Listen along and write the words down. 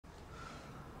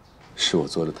是我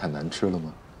做的太难吃了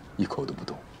吗？一口都不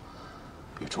动。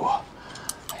玉珠，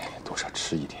哎，多少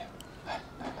吃一点。来，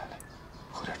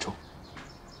喝点粥。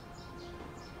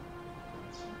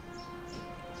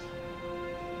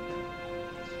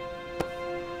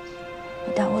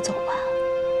你带我走吧，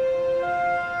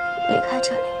离开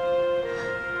这里，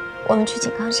我们去井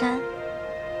冈山。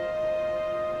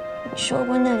你说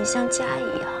过那里像家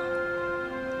一样，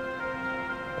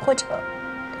或者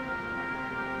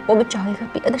我们找一个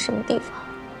别的什么地方，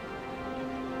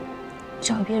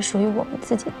找一片属于我们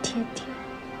自己的天地，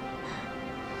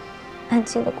安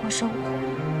静的过生活。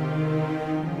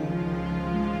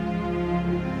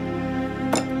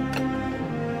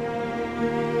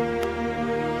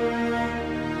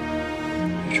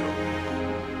玉珠，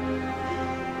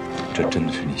这真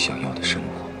的是你想要的生活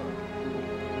吗？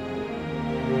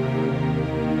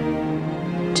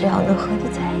只要能和你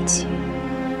在一起，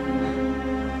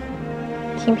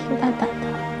平平淡淡的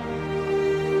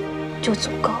就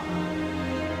足够了。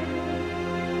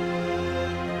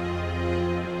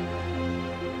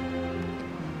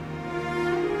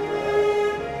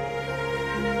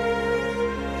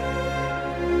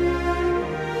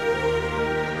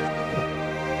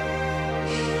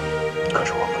可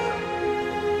是我不能。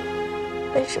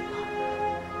为什么？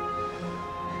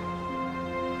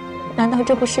难道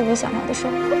这不是你想要的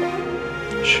生活吗？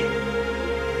是，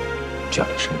这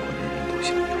样的生活人人都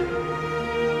想要。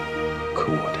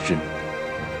可我的任务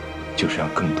就是让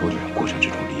更多的人过上这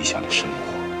种理想的生活。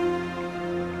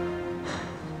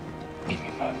你明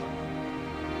白吗？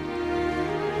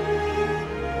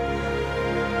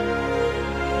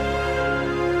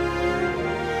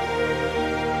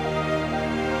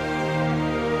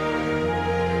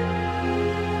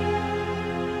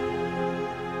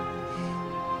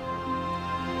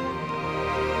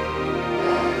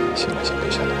行了，先别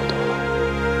想那么多了。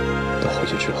等回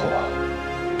去之后啊，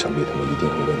程璧他们一定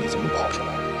会问你怎么跑出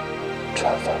来。吃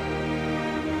完饭，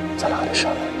咱俩还得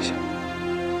商量一下。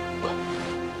快，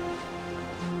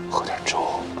喝点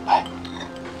粥，来。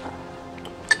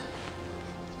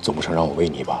总不成让我喂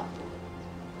你吧？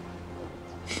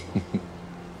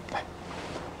来。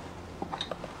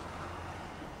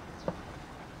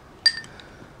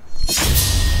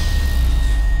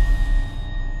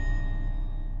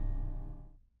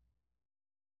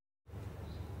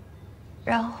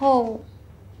然后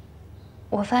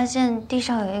我发现地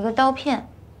上有一个刀片，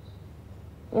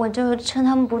我就趁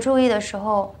他们不注意的时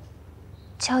候，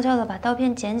悄悄地把刀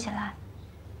片捡起来，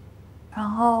然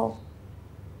后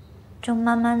就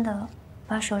慢慢地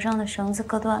把手上的绳子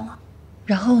割断了。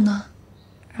然后呢？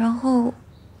然后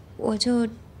我就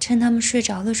趁他们睡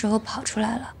着的时候跑出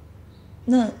来了。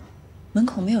那门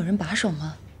口没有人把守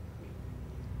吗？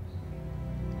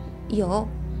有，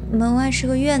门外是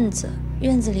个院子，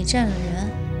院子里站了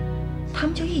人。他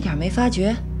们就一点没发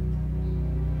觉？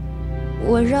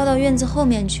我绕到院子后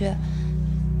面去，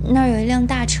那儿有一辆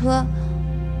大车，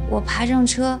我爬上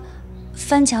车，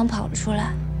翻墙跑了出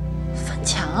来。翻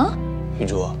墙？玉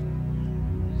珠，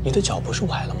你的脚不是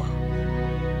崴了吗？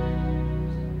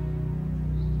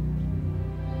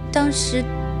当时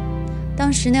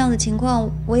那样的情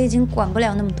况，我已经管不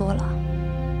了那么多了。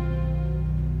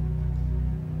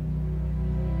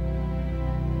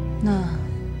那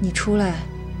你出来，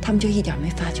他们就一点没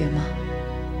发觉吗？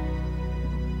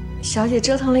小姐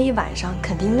折腾了一晚上，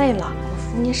肯定累了，我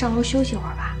扶您上楼休息会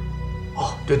儿吧。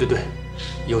哦，对，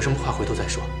有什么话回头再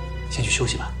说，先去休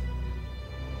息吧。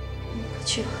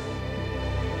去吧。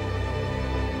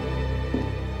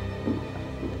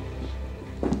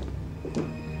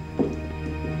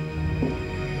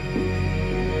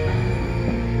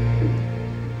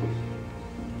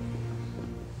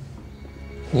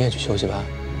你也去休息吧。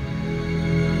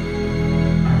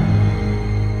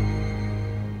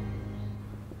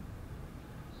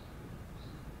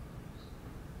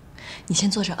你先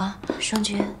坐着啊，双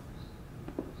君。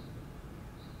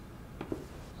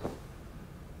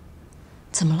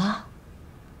怎么了？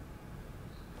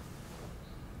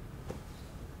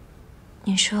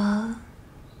你说，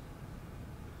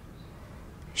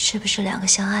是不是两个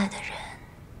相爱的人，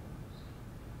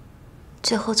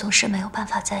最后总是没有办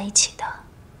法在一起的？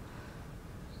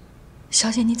小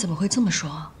姐，你怎么会这么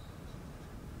说？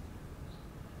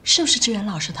是不是志远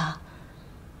老师他？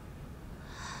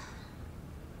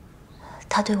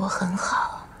他对我很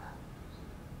好，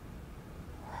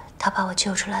他把我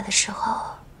救出来的时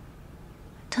候，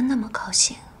他那么高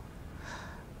兴。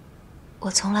我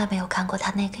从来没有看过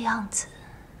他那个样子。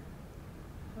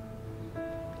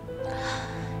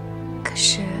可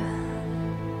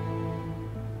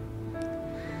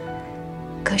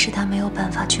是他没有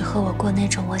办法去和我过那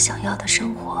种我想要的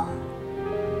生活。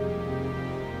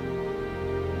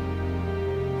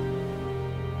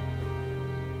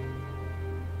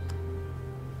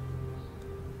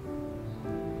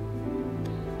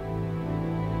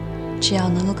只要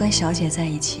能够跟小姐在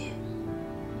一起，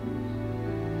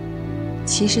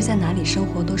其实在哪里生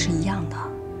活都是一样的。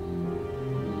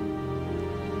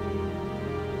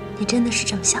你真的是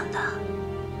这么想的？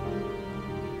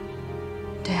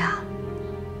对啊，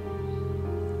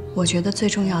我觉得最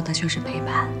重要的就是陪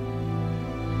伴。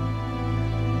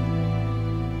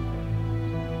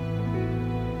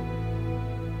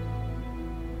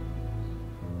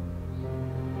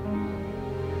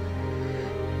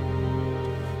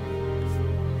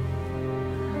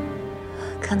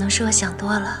可能是我想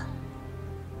多了。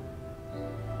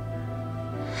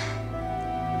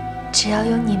只要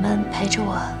有你们陪着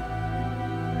我，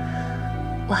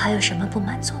我还有什么不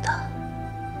满足的？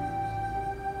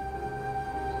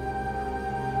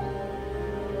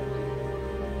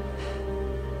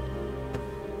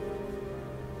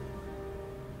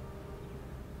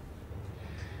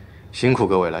辛苦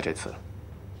各位了这次，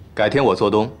改天我做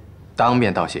东，当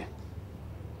面道谢。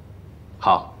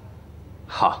好，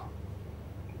好。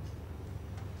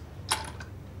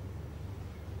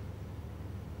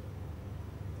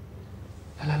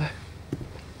来，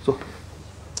坐。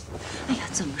哎呀，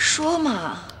怎么说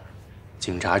嘛？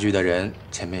警察局的人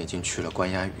前面已经去了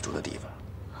关押雨竹的地方，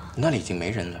那里已经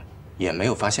没人了，也没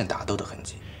有发现打斗的痕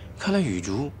迹。看来雨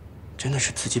竹真的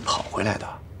是自己跑回来的。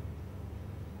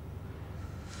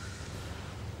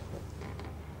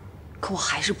可我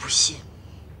还是不信。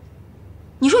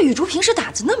你说雨竹平时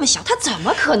胆子那么小，她怎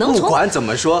么可能从……不管怎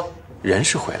么说，人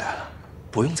是回来了，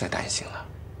不用再担心了。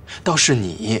倒是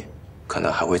你，可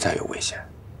能还会再有危险。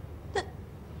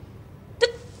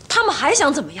他们还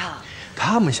想怎么样？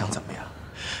他们想怎么样？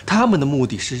他们的目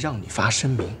的是让你发声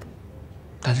明，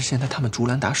但是现在他们竹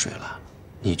篮打水了，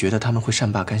你觉得他们会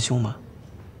善罢甘休吗？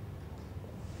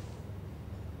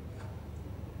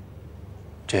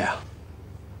这样，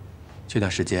这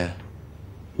段时间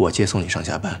我接送你上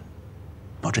下班，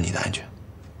保证你的安全。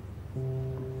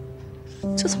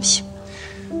这怎么行？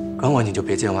跟我你就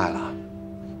别见外了。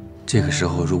这个时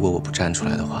候如果我不站出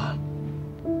来的话，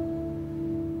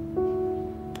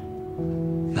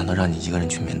难道让你一个人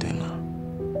去面对吗？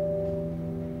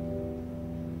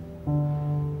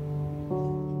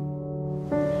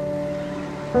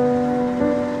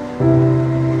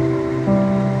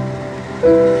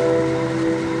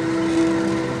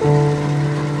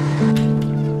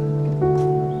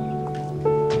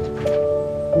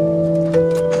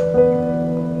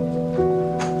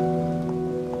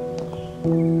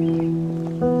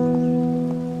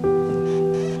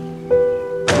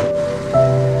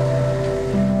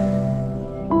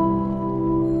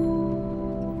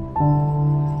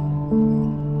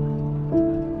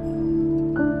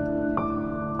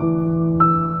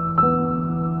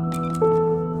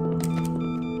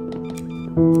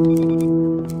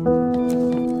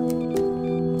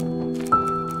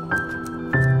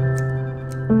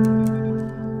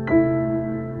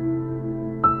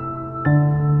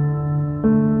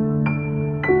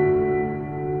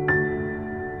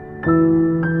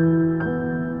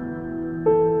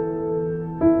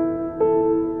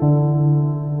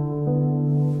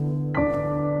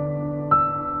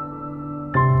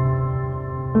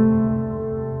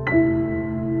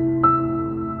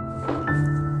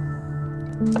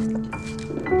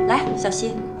小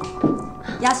溪，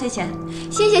压岁钱。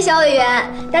谢谢小委员，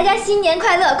大家新年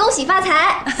快乐，恭喜发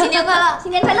财！新年快乐，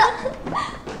新年快乐！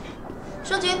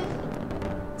双菊，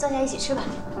坐下一起吃吧。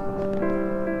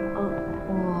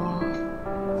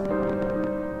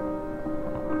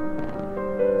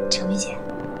程薇姐，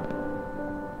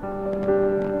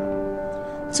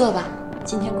坐吧，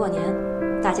今天过年，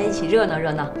大家一起热闹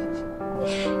热闹。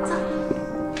走。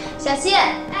小溪，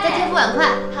再添副碗筷。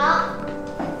好。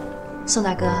宋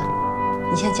大哥。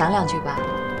你先讲两句吧。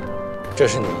这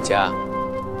是你家，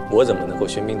我怎么能够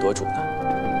喧宾夺主呢？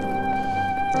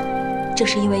正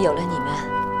是因为有了你们，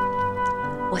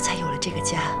我才有了这个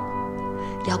家，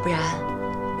要不然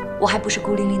我还不是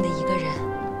孤零零的一个人。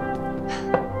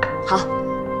好，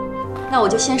那我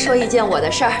就先说一件我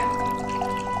的事儿。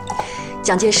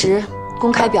蒋介石公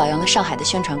开表扬了上海的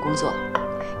宣传工作，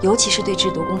尤其是对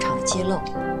制毒工厂的揭露，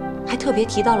还特别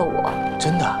提到了我。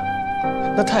真的？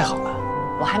那太好了。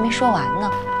我还没说完呢。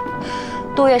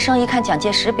杜月笙一看蒋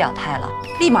介石表态了，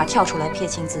立马跳出来撇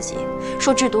清自己，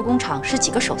说制毒工厂是几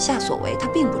个手下所为，他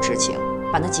并不知情，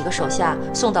把那几个手下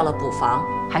送到了捕房，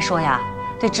还说呀，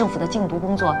对政府的禁毒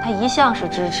工作他一向是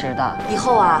支持的。以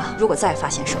后啊，如果再发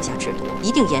现手下制毒，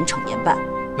一定严惩严办。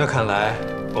那看来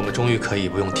我们终于可以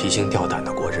不用提心吊胆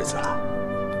的过日子了。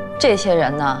这些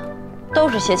人呢，都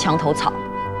是些墙头草。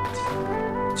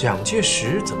蒋介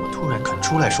石怎么突然肯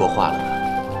出来说话了呢？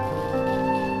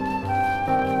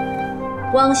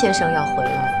汪先生要回来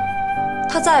了，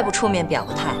他再不出面表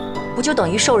个态，不就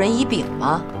等于授人以柄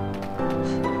吗？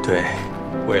对，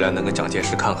未来能跟蒋介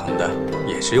石抗衡的，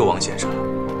也只有汪先生了。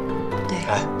对，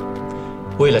哎，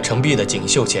为了程璧的锦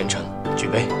绣前程，举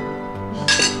杯！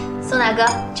宋大哥、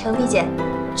程璧姐，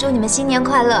祝你们新年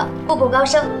快乐，步步高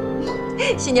升！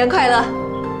新年快乐！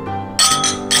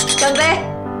干杯！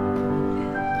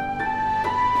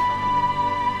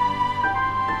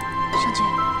上去，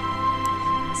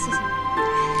谢谢。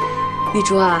玉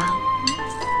珠啊，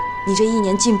你这一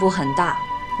年进步很大，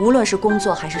无论是工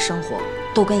作还是生活，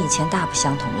都跟以前大不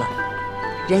相同了，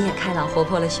人也开朗活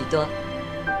泼了许多。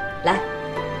来，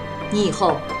你以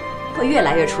后会越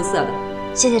来越出色的。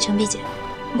谢谢程璧姐，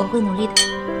我会努力的。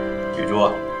雨珠，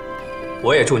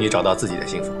我也祝你找到自己的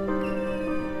幸福。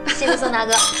谢谢宋大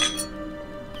哥。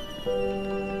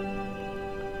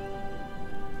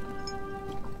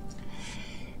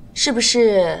是不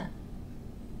是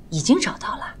已经找到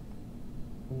了？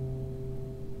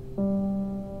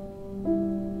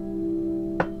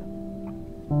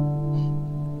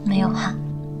没有哈？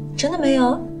真的没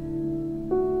有？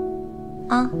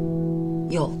啊？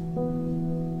有，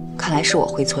看来是我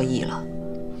会错意了。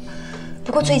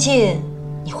不过最近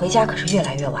你回家可是越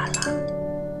来越晚了。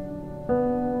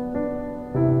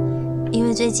因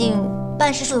为最近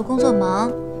办事处的工作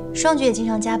忙，双菊也经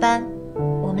常加班，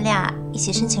我们俩一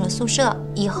起申请了宿舍。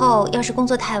以后要是工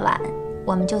作太晚，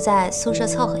我们就在宿舍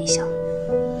凑合一宿，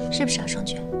是不是啊，双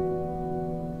菊？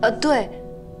对，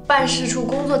办事处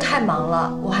工作太忙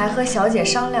了，我还和小姐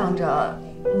商量着，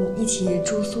一起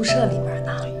住宿舍里边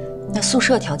呢。那宿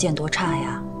舍条件多差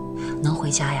呀，能回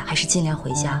家呀，还是尽量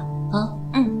回家啊。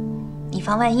以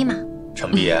防万一嘛。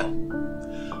程璧，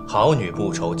好女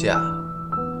不愁嫁，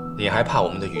你还怕我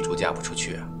们的雨珠嫁不出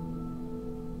去啊？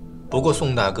不过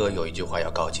宋大哥有一句话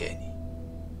要告诫你，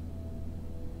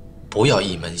不要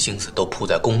一门心思都扑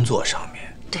在工作上面。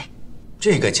对，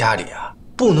这个家里啊，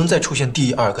不能再出现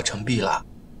第二个程璧了。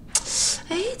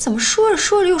哎，怎么说着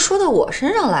说着又说到我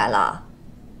身上来了？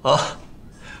啊，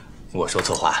我说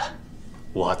错话了，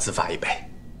我自罚一杯。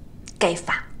该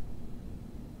罚。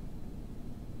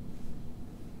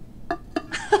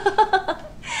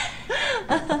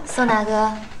宋大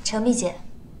哥、程璧姐，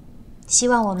希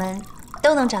望我们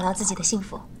都能找到自己的幸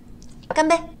福。干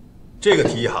杯！这个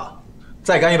提议好，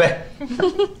再干一杯。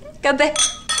干杯！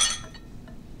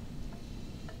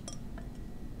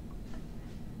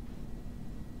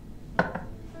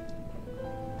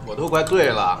我都快醉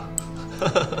了。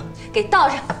给倒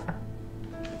上。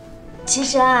其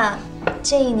实啊，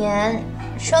这一年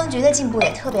双菊的进步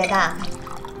也特别大，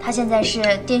她现在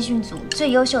是电讯组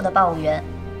最优秀的报务员。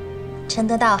陈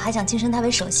得道还想晋升她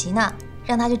为首席呢，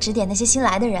让她去指点那些新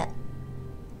来的人。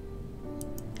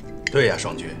对呀，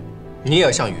双菊，你也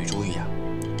要像雨珠一样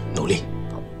努力。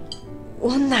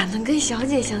我哪能跟小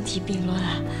姐相提并论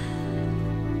啊？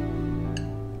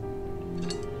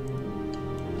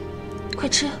快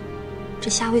吃，这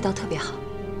虾味道特别好。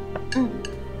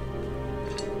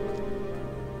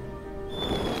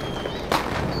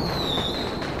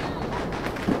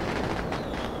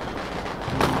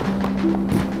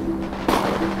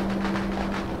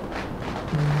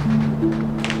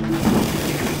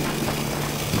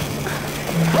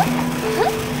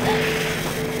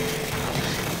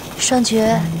双菊，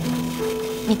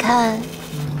你看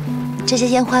这些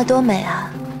烟花多美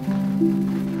啊！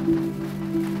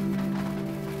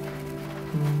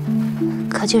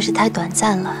可就是太短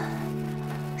暂了，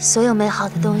所有美好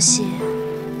的东西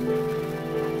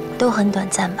都很短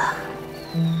暂吧。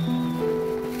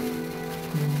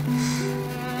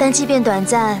但即便短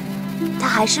暂，它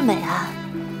还是美啊。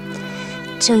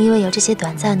正因为有这些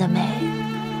短暂的美，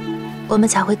我们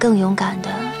才会更勇敢地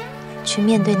去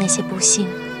面对那些不幸。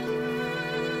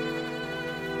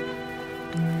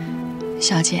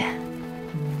小姐，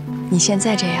你现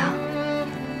在这样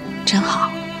真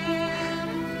好。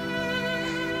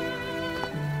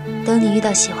等你遇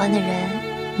到喜欢的人，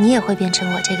你也会变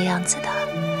成我这个样子的。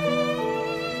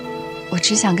我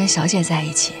只想跟小姐在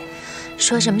一起。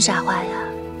说什么傻话呀？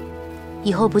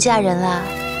以后不嫁人了？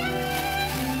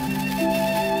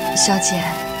小姐，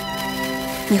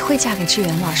你会嫁给志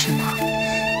远老师吗？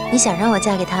你想让我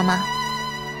嫁给他吗？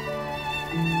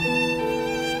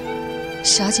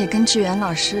小姐跟志远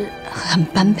老师很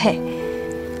般配。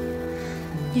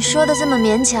你说的这么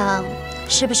勉强，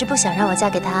是不是不想让我嫁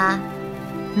给他？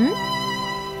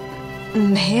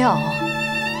没有，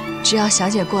只要小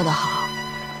姐过得好，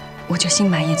我就心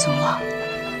满意足了。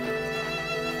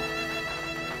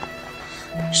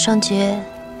双菊，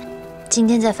今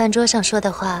天在饭桌上说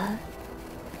的话，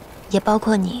也包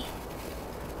括你，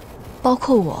包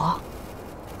括我。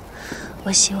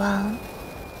我希望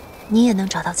你也能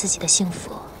找到自己的幸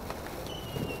福。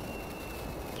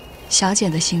小姐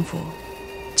的幸福，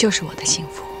就是我的幸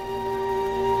福。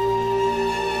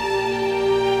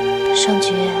双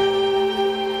菊，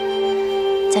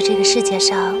在这个世界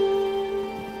上，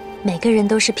每个人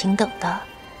都是平等的。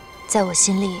在我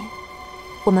心里，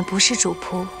我们不是主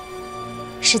仆，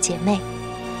是姐妹。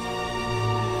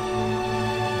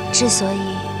之所以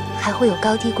还会有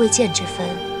高低贵贱之分，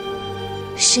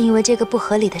是因为这个不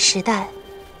合理的时代、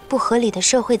不合理的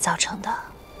社会造成的。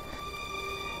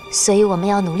所以我们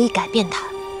要努力改变它。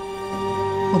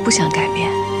我不想改变，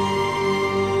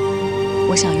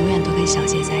我想永远都跟小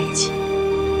姐在一起。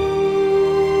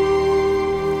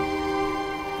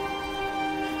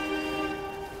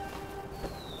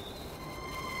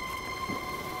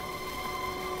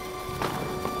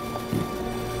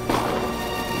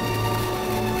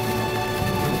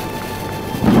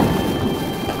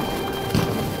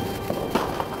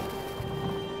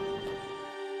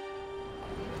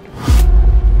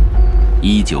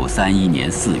1931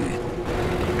年4月，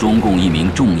中共一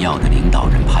名重要的领导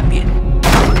人叛变，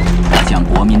他向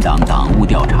国民党党务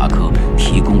调查科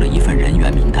提供了一份人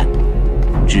员名单，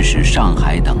致使上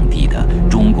海等地的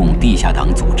中共地下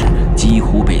党组织几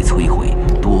乎被摧毁，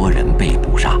多人被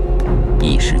捕杀。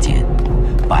一时间，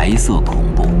白色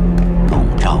恐怖笼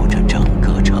罩着整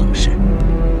个城市。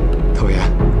特委员，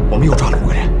我们又抓了5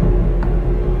个人。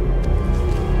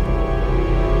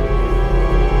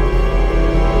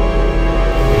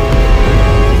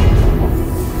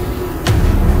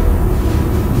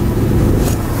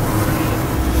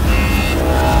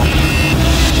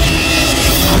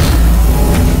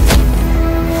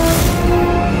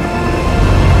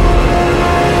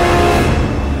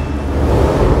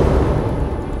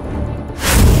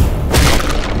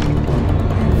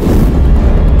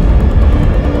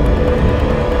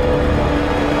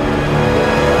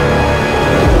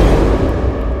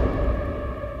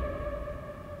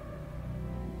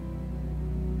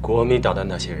国民党的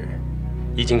那些人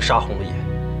已经杀红了眼，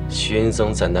玄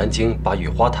僧在南京把雨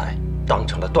花台当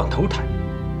成了断头台，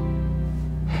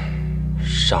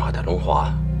上海的龙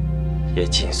华也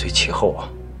紧随其后啊。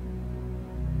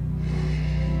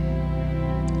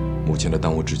目前的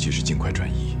当务之急是尽快转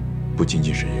移，不仅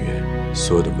仅是人员，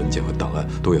所有的文件和档案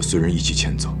都要随人一起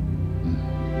迁走。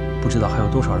不知道还有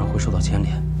多少人会受到牵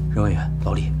连。任委员，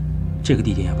老李，这个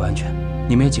地点也不安全，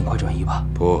你们也尽快转移吧。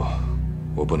不，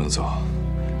我不能走。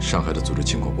上海的组织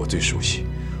情况我最熟悉，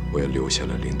我要留下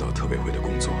来领导特委会的工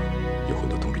作。有很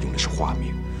多同志用的是花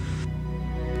名。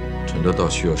陈德道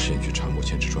需要时间去查，目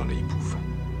前只抓了一部分。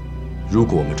如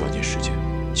果我们抓紧时间，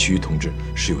其余同志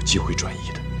是有机会转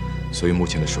移的。所以目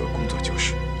前的首要工作就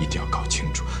是一定要搞清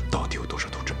楚到底有多少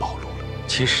同志暴露了。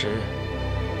其实，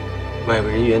外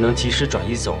围人员能及时转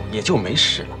移走也就没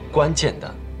事了，关键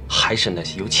的还是那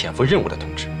些有潜伏任务的同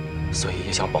志。所以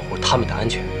要想保护他们的安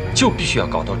全，就必须要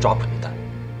搞到抓捕名单。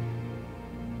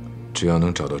只要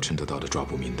能找到陈德道的抓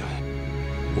捕名单，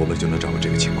我们就能掌握这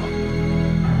个情况。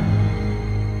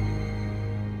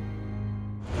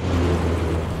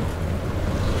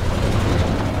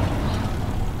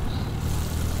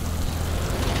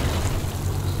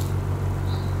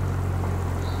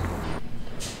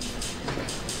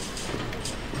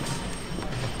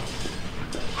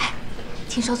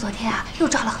听说昨天啊，又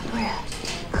抓了很多人。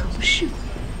可不是嘛，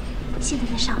现在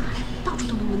在上海，到处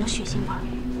都能闻到血腥味儿。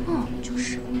就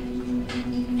是。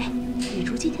哎，雨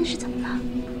竹今天是怎么了？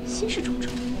心事重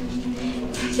重，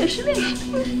想失恋了。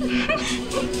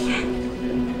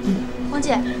王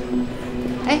姐，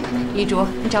哎，雨竹，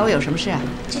你找我有什么事啊？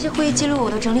这些会议记录我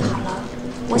都整理好了，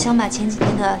我想把前几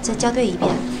天的再校对一遍，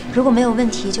如果没有问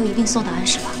题，就一并送档案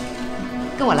室吧。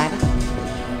跟我来吧。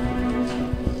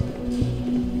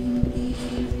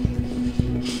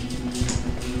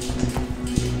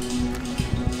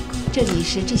这里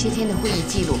是这些天的会议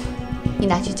记录，你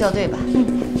拿去校对吧。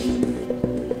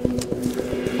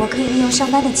我可以利用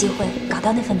上班的机会搞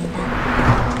到那份名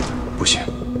单。不行，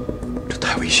这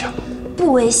太危险了。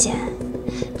不危险。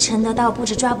陈德道布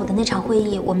置抓捕的那场会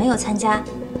议我没有参加，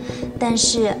但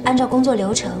是按照工作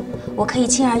流程，我可以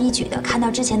轻而易举地看到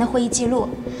之前的会议记录。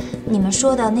你们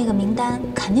说的那个名单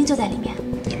肯定就在里面。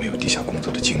你没有地下工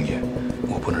作的经验，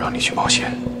我不能让你去冒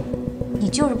险。你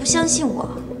就是不相信我。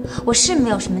我是没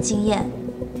有什么经验，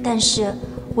但是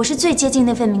我是最接近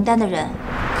那份名单的人。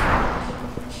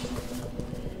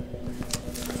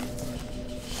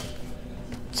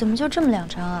怎么就这么2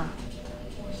张啊？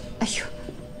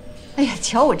哎呀，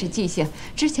瞧我这记性，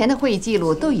之前的会议记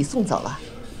录都已送走了。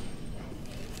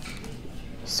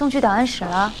送去档案室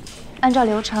了，按照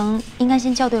流程应该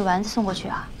先校对完再送过去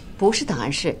啊。不是档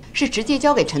案室，是直接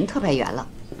交给陈特派员了。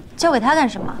交给他干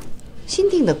什么？新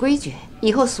定的规矩，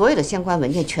以后所有的相关文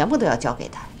件全部都要交给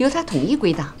他，由他统一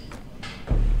归档。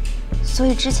所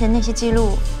以之前那些记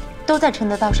录都在陈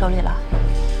得道手里了。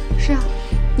是啊，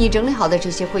你整理好的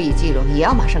这些会议记录也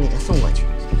要马上给他送过去。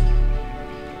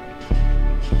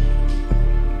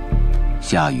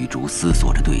夏雨竹思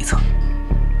索着对策，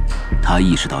他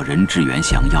意识到任志远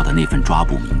想要的那份抓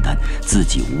捕名单，自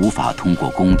己无法通过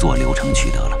工作流程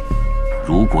取得了。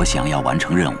如果想要完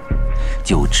成任务，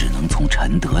就只能从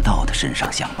陈得道的身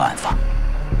上想办法。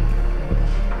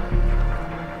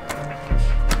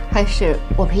还是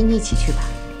我陪你一起去吧。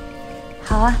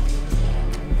好啊。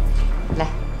来，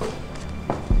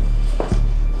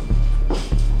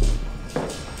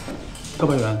各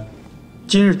委员，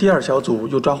今日第2小组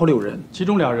又抓获6人，其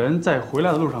中2人在回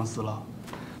来的路上死了，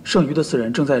剩余的4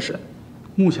人正在审。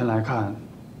目前来看，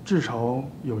至少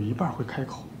有1半会开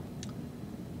口。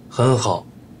很好，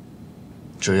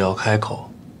只要开口，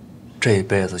这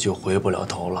辈子就回不了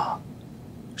头了。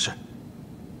是。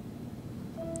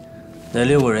那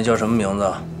6个人叫什么名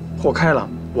字？霍开朗、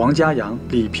王家阳、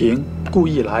李平、顾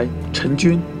义来、陈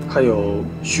军，还有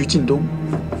徐进东。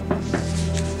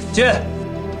进。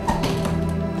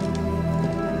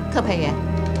特派员。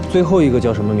最后一个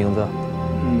叫什么名字？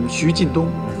徐进东。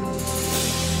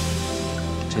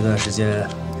这段时间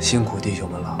辛苦弟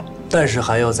兄们了，但是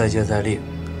还要再接再厉。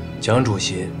蒋主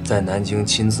席在南京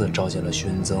亲自召见了徐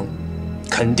恩曾，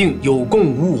肯定有共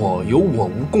无我、有我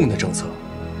无共的政策，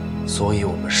所以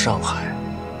我们上海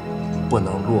不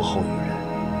能落后于人，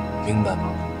明白吗？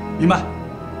明白。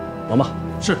忙吧。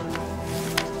是。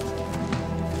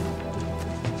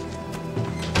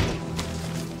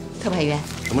特派员。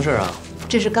什么事啊？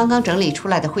这是刚刚整理出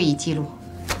来的会议记录。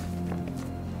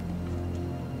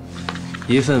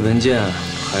一份文件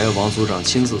还要王组长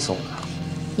亲自送的。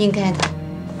应该的。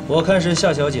我看是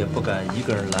夏小姐不敢一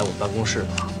个人来我办公室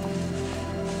吧？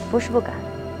不是不敢，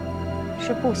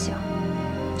是不想。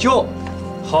就，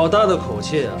好大的口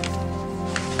气啊！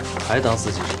还当自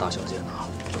己是大小姐呢？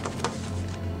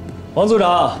王组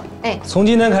长，从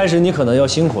今天开始你可能要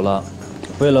辛苦了。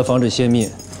为了防止泄密，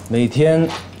每天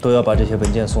都要把这些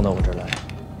文件送到我这儿来。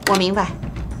我明白，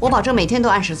我保证每天都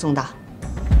按时送到。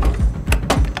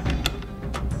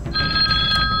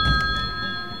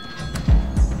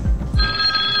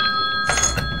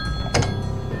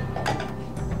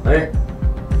哎，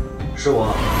是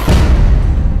我，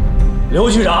刘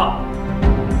局长。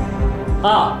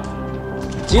啊，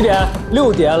几点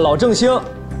？6点，老正兴。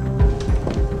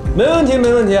没问题，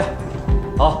没问题。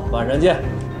好，晚上见。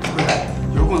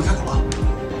有人过来开口了。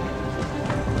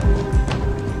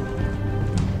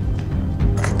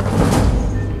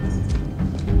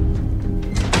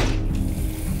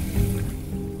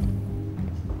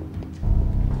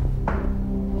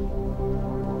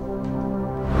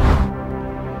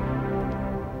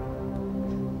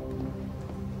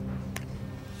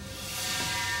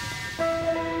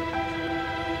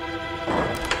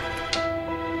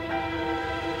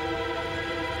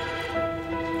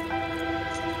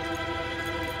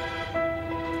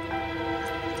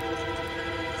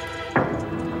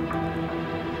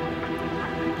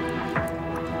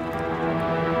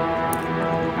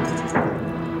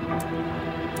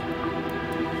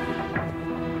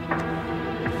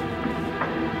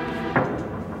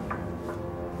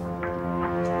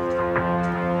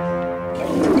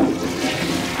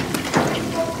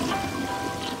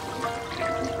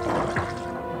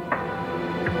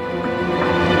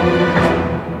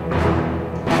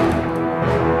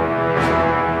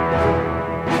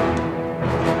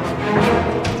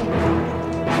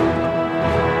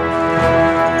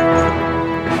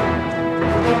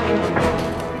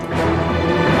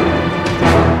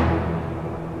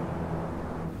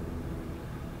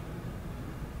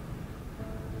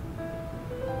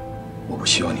我不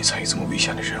希望你参与这么危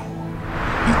险的任务，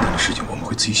敏感的事情我们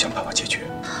会自己想办法解决。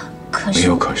可是没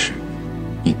有可是，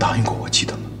你答应过我，记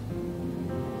得吗？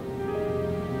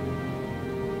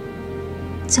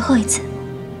最后一次。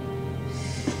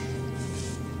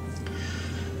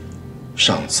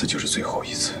上次就是最后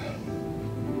一次。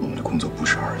我们的工作不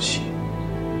是儿戏，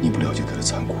你不了解它的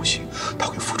残酷性，它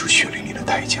会付出血淋淋的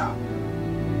代价。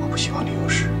我不希望你有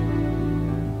事，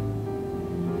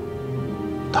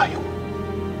答应我。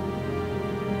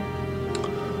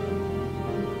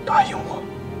答应我。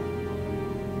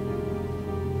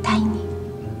答应你。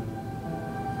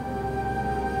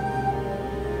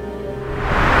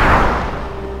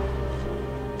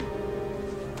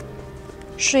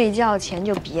睡觉前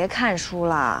就别看书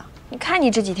了，你看你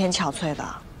这几天憔悴的。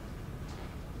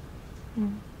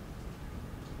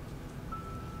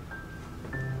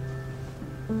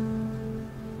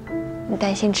你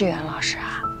担心志远老师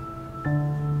啊？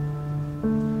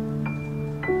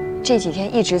这几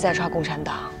天一直在抓共产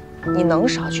党，你能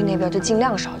少去那边就尽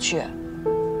量少去。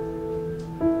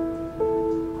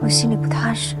我心里不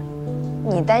踏实。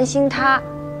你担心他，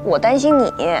我担心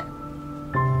你。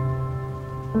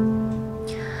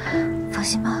放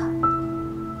心吧，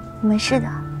我没事的。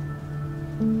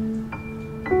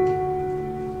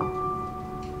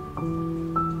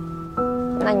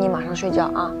那你马上睡觉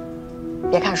啊，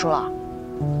别看书了。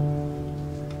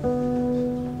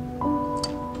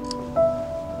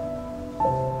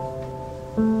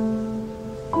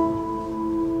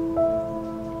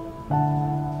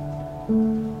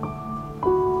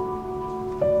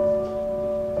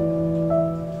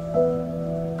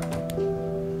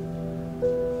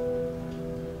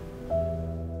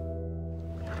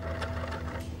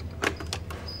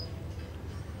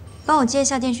帮我接一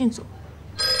下电讯组。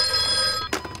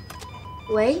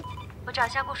喂，我找一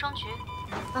下顾双菊。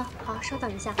啊，好，稍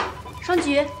等一下。双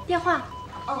菊，电话。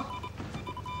哦，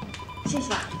谢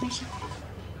谢，没事。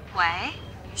喂，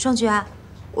双菊啊，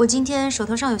我今天手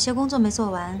头上有些工作没做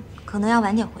完，可能要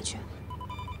晚点回去。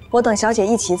我等小姐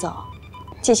一起走，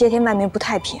这些天外面不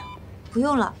太平。不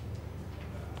用了，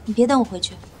你别等我回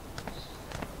去。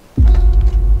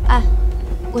哎，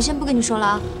我先不跟你说了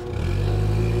啊。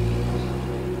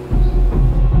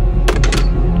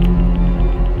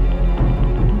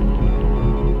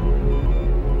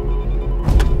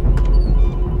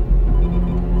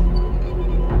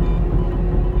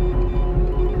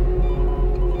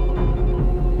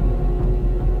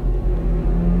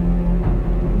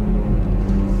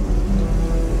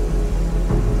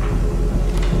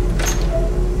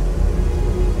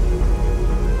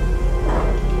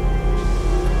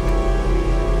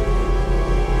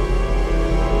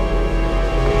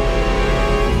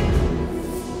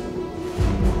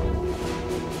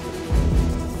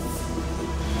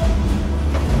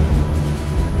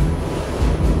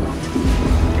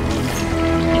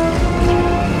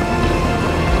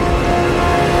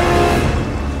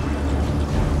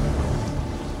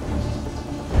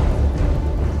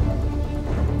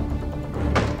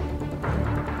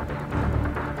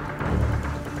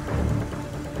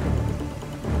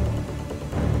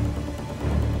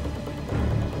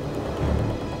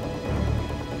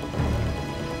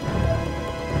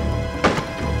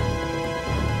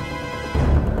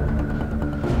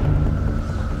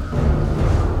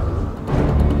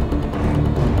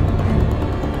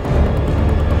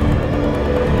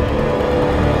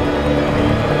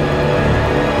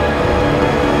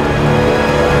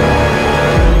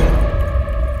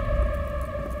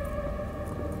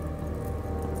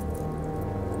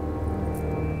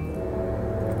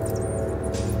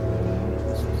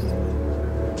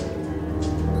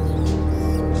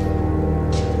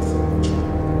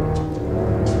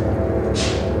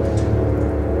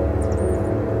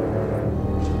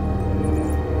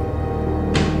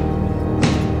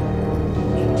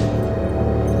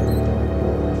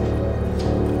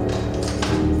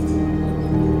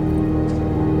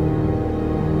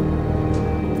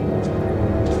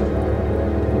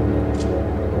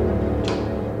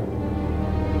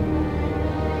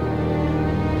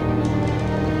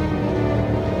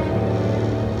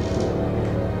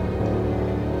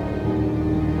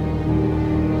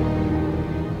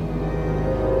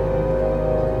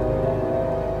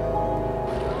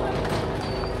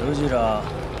刘局长，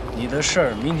你的事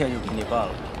儿明天就给你办了。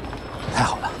太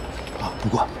好了，啊，不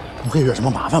过不会惹什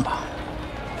么麻烦吧？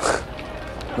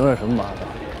能惹什么麻烦？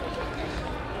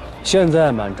现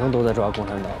在满城都在抓共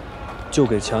产党，就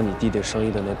给抢你弟弟生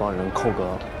意的那帮人扣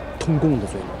个通共的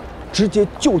罪名，直接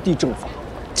就地正法。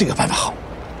这个办法好。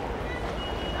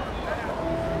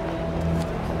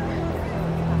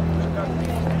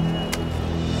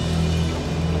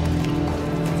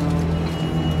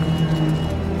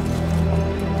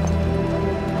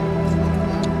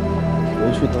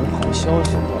回去等好消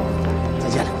息吧。再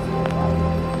见了。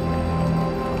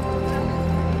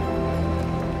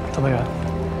特派员，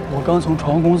我刚从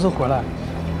船务公司回来，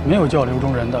没有叫刘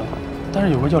忠仁的，但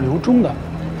是有个叫刘忠的。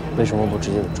为什么不直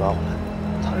接给抓回来？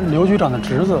他是刘局长的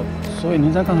侄子，所以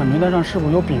您再看看名单上是否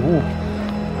有笔误，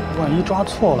万一抓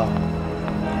错了。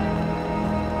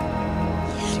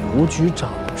刘局长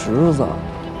的侄子，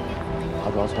怕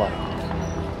抓错呀？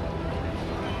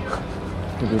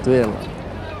这就对了。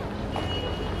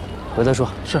回再说。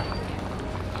是。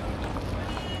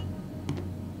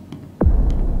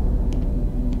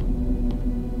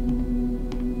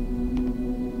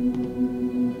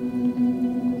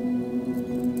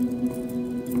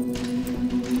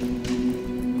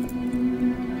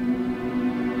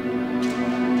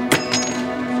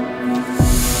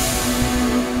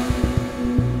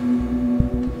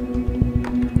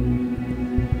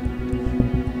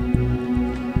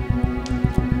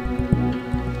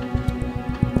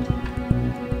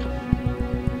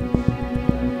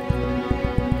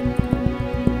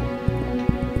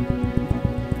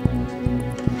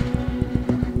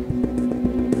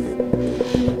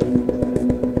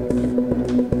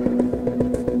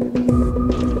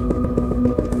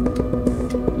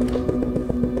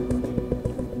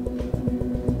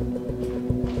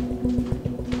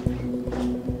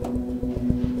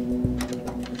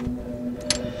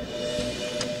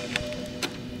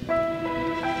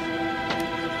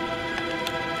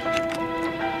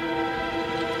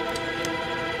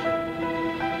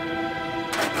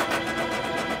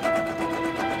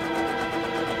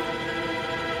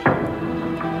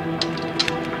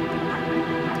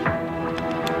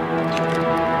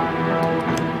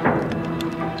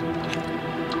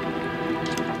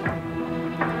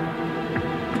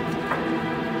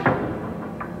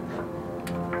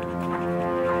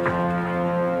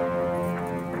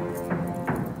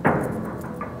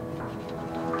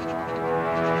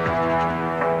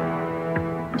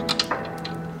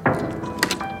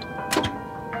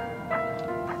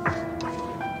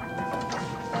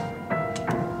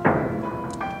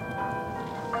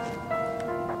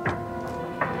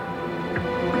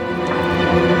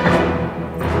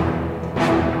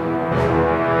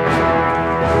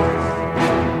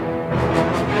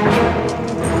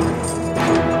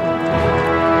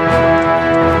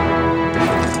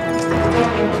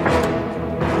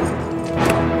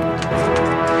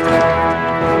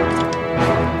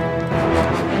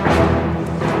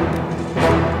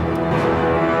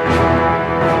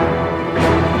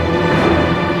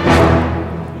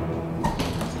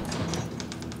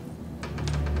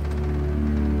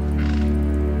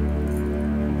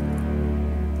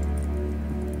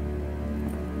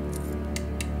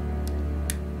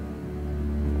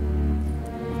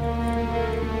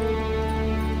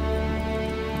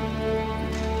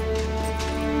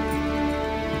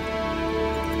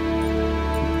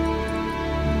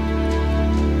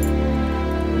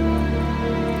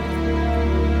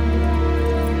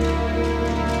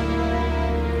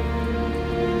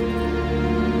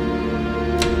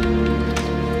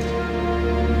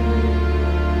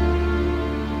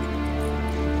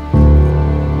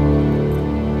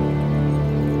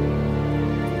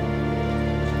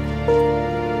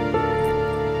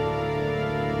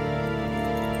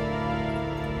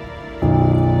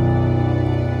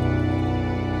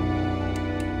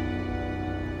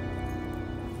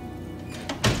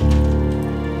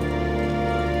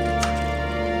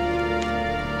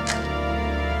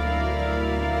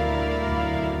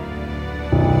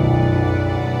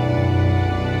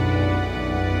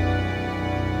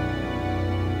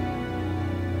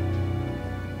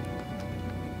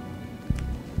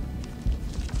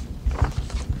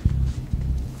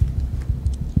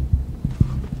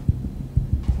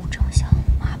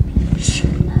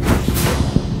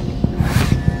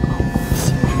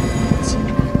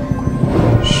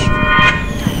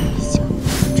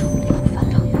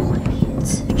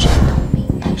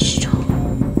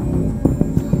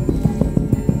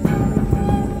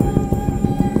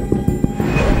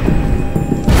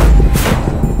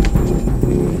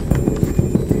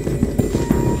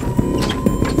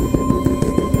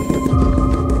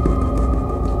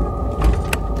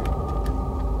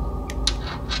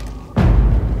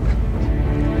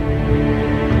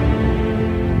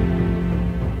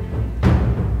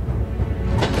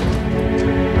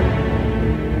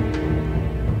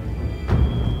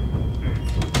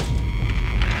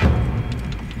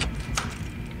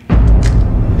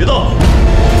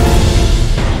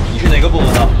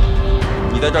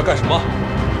在这儿干什么？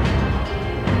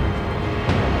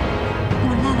我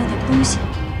落了点东西，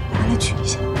我来取一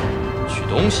下。取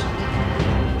东西？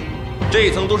这一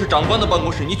层都是长官的办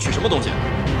公室，你取什么东西？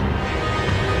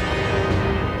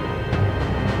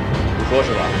不说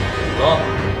是吧？走，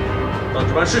到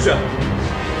值班室去。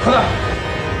快点，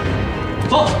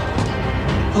走，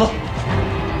快走，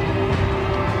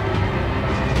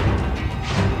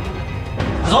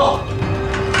快走，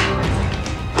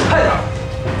快点！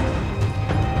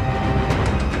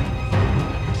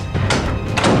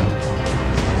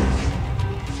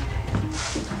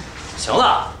行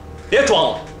了，别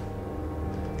装了。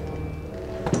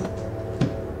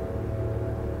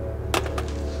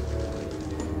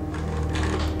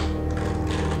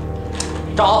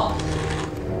站好。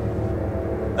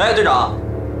哎，队长，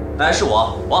哎，是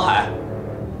我，王海。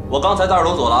我刚才在2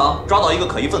楼走廊抓到一个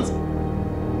可疑分子。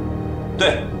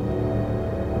对。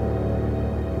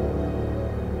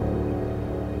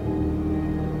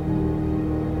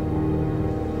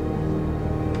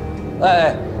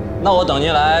哎，那我等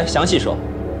您来详细说。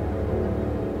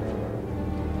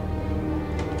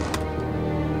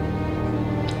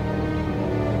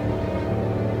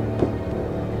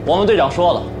我们队长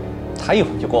说了，他一会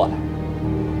儿就过来。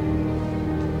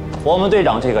我们队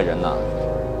长这个人呢，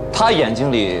他眼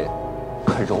睛里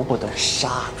可揉不得沙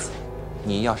子。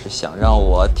你要是想让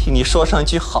我替你说上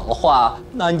句好话，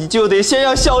那你就得先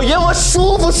让小爷我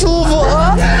舒服舒服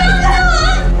啊！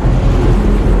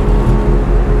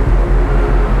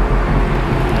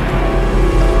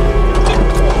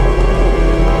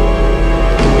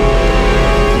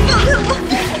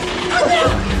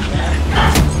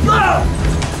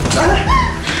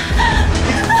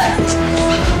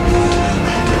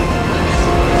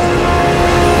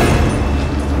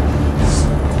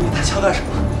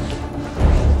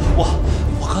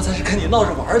闹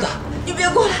着玩的，你别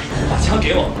过来！把枪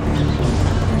给我！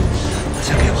把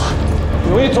枪给我！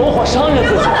容易走火伤着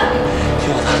自己。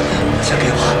听我的，把枪给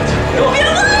我！给我！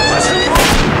把枪给我！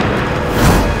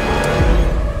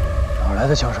哪来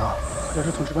的枪声？好像是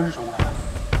从值班室传过来的。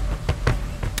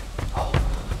好，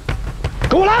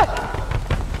跟我来！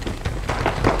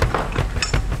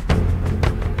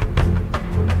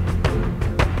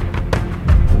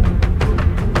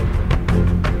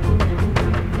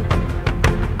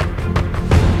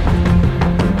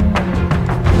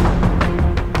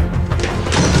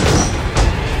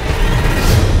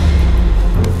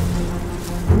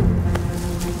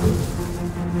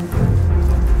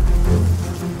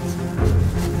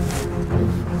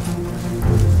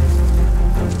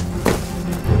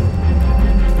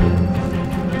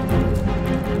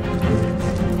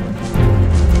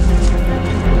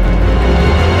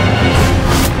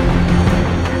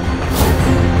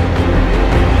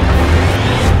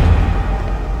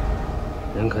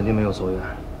人肯定没有走远。